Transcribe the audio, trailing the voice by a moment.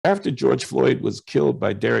after George Floyd was killed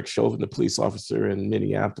by Derek Chauvin, the police officer in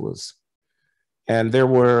Minneapolis, and there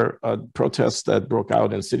were protests that broke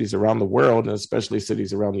out in cities around the world, and especially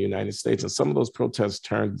cities around the United States. And some of those protests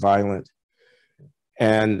turned violent.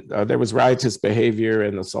 And there was riotous behavior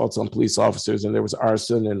and assaults on police officers, and there was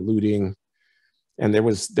arson and looting, and there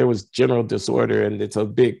was general disorder. And it's a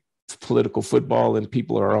big political football, and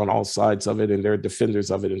people are on all sides of it, and they're defenders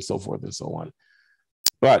of it, and so forth and so on.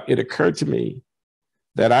 But it occurred to me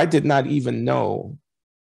that I did not even know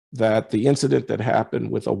that the incident that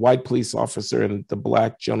happened with a white police officer and the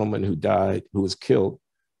Black gentleman who died, who was killed,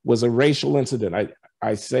 was a racial incident.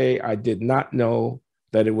 I say I did not know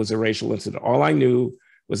that it was a racial incident. All I knew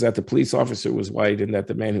was that the police officer was white and that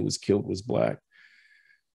the man who was killed was Black.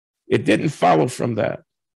 It didn't follow from that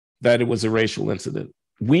it was a racial incident.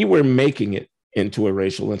 We were making it into a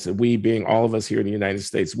racial incident. We being all of us here in the United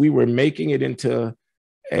States, we were making it into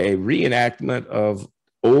a reenactment of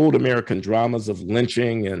old American dramas of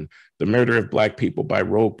lynching and the murder of Black people by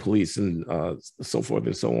rogue police and so forth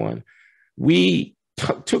and so on. We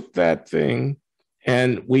took that thing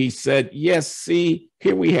and we said, yes, see,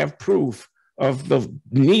 here we have proof of the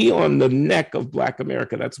knee on the neck of Black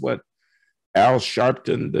America. That's what Al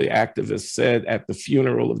Sharpton, the activist, said at the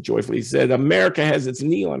funeral of George Floyd. He said, America has its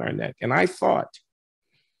knee on our neck. And I thought,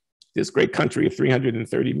 this great country of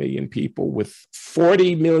 330 million people with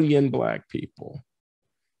 40 million Black people,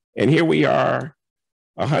 and here we are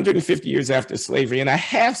 150 years after slavery and a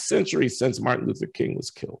half century since Martin Luther King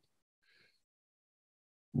was killed.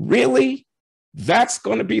 Really? That's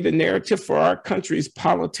going to be the narrative for our country's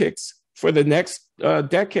politics for the next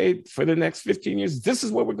decade, for the next 15 years? This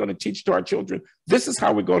is what we're going to teach to our children. This is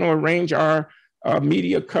how we're going to arrange our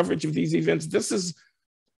media coverage of these events.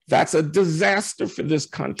 That's a disaster for this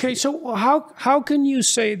country. Okay, so how can you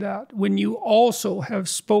say that when you also have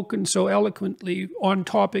spoken so eloquently on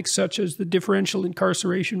topics such as the differential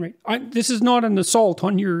incarceration rate? This is not an assault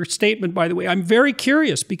on your statement, by the way. I'm very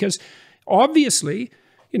curious because obviously,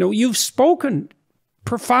 you've spoken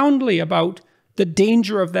profoundly about the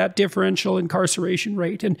danger of that differential incarceration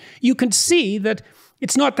rate. And you can see that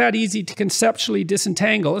it's not that easy to conceptually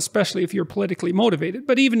disentangle, especially if you're politically motivated.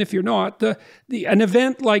 But even if you're not, an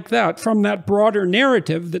event like that from that broader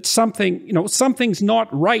narrative that something's not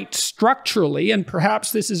right structurally, and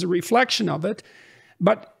perhaps this is a reflection of it.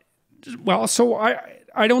 But, well, so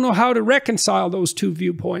I don't know how to reconcile those two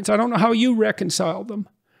viewpoints. I don't know how you reconcile them.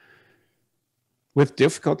 With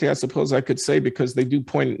difficulty, I suppose I could say, because they do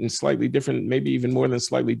point in slightly different, maybe even more than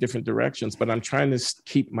slightly different directions, but I'm trying to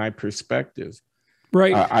keep my perspective.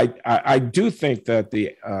 Right. I do think that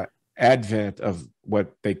the advent of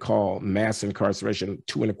what they call mass incarceration,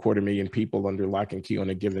 2.25 million people under lock and key on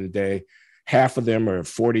a given day, half of them, or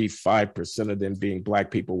 45% of them, being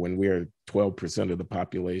Black people when we're 12% of the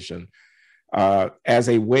population, as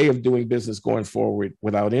a way of doing business going forward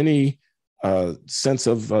without any sense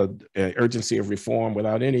of urgency of reform,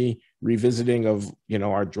 without any revisiting of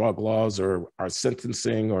our drug laws or our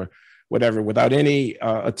sentencing or whatever, without any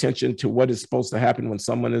attention to what is supposed to happen when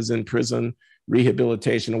someone is in prison,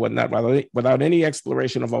 rehabilitation and whatnot, without any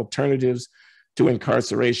exploration of alternatives to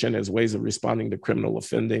incarceration as ways of responding to criminal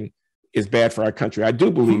offending, is bad for our country. I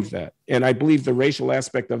do believe that. And I believe the racial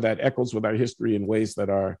aspect of that echoes with our history in ways that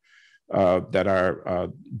are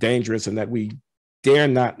dangerous and that we dare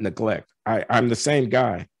not neglect. I'm the same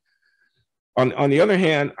guy. On the other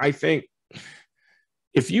hand, I think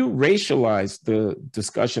if you racialize the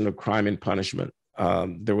discussion of crime and punishment,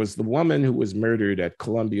 there was the woman who was murdered at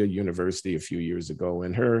Columbia University a few years ago,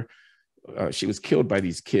 and she was killed by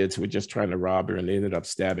these kids who were just trying to rob her, and they ended up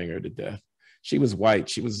stabbing her to death. She was white.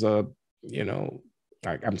 She was, I'm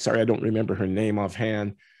sorry, I don't remember her name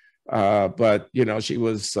offhand, but she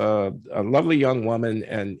was a lovely young woman,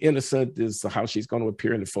 and innocent is how she's going to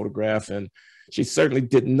appear in the photograph, and she certainly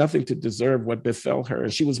did nothing to deserve what befell her,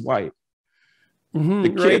 and she was white. Mm-hmm, the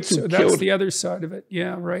kids right. So that's the other side of it.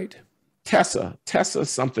 Yeah, right. Tessa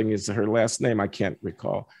something is her last name. I can't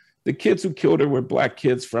recall. The kids who killed her were Black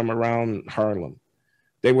kids from around Harlem.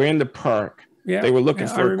 They were in the park. Yeah, they were looking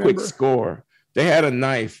for a quick score. They had a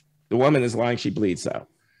knife. The woman is lying. She bleeds out.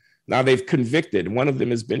 Now they've convicted. One of them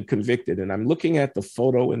has been convicted. And I'm looking at the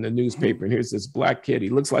photo in the newspaper, and here's this Black kid. He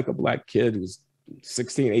looks like a Black kid who's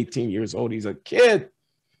 16, 18 years old. He's a kid.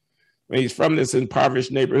 He's from this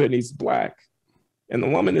impoverished neighborhood, and he's Black. And the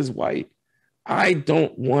woman is white. I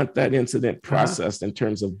don't want that incident processed in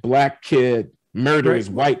terms of Black kid murders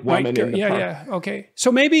white woman in the park. Yeah, okay. So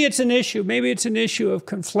maybe it's an issue. Maybe it's an issue of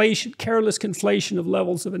conflation, careless conflation of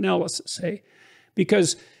levels of analysis, hey?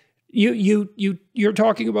 Because you're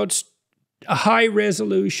talking about a high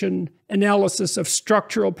resolution analysis of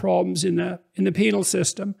structural problems in the penal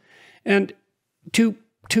system, and to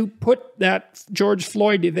put that George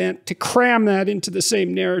Floyd event, to cram that into the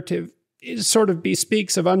same narrative, is sort of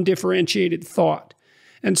bespeaks of undifferentiated thought.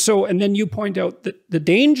 And then you point out that the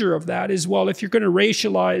danger of that is, well, if you're going to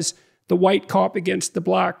racialize the white cop against the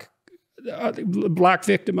black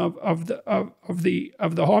victim of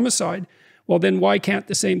the homicide, well, then why can't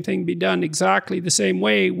the same thing be done exactly the same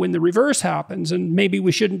way when the reverse happens? And maybe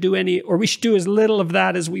we shouldn't do any, or we should do as little of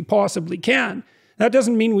that as we possibly can. That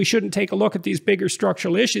doesn't mean we shouldn't take a look at these bigger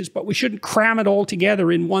structural issues, but we shouldn't cram it all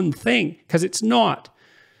together in one thing, because it's not.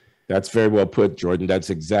 That's very well put, Jordan. That's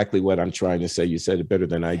exactly what I'm trying to say. You said it better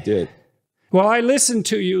than I did. Well, I listened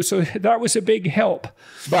to you, so that was a big help.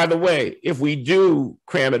 By the way, if we do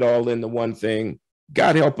cram it all into one thing,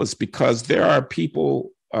 God help us, because there are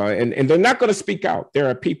people, and they're not going to speak out. There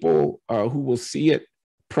are people who will see it,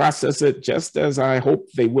 process it, just as I hope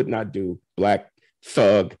they would not do. Black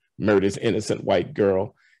thug murders innocent white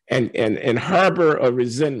girl, and harbor a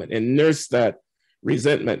resentment and nurse that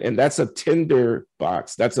resentment. And that's a tinder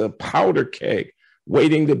box. That's a powder keg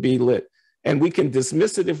waiting to be lit. And we can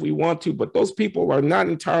dismiss it if we want to, but those people are not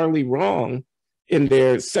entirely wrong in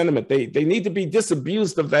their sentiment. They need to be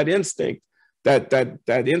disabused of that instinct,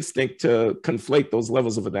 that instinct to conflate those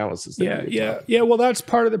levels of analysis. Yeah. Well, that's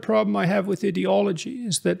part of the problem I have with ideology,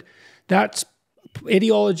 is that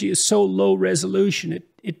ideology is so low resolution.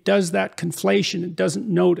 It does that conflation. It doesn't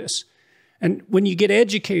notice. And when you get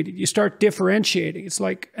educated, you start differentiating. It's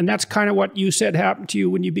like, and that's kind of what you said happened to you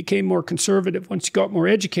when you became more conservative, once you got more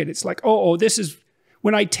educated. It's like, oh, this is,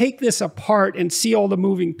 when I take this apart and see all the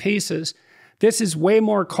moving pieces, this is way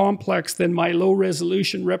more complex than my low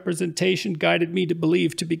resolution representation guided me to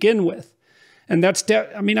believe to begin with. And that's,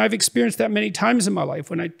 I've experienced that many times in my life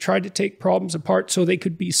when I tried to take problems apart so they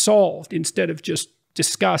could be solved instead of just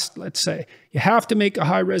discussed, let's say. You have to make a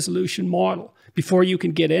high resolution model before you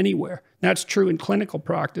can get anywhere. That's true in clinical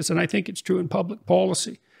practice, and I think it's true in public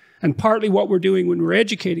policy. And partly what we're doing when we're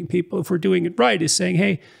educating people, if we're doing it right, is saying,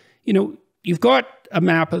 hey, you've got a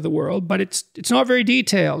map of the world, but it's not very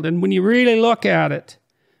detailed. And when you really look at it,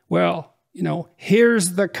 well,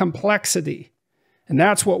 here's the complexity. And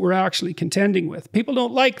that's what we're actually contending with. People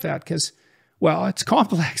don't like that because, well, it's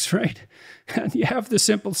complex, right? And you have the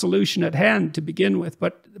simple solution at hand to begin with.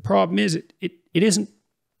 But the problem is it isn't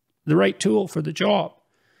the right tool for the job.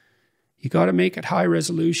 You got to make it high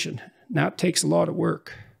resolution. And that takes a lot of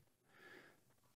work.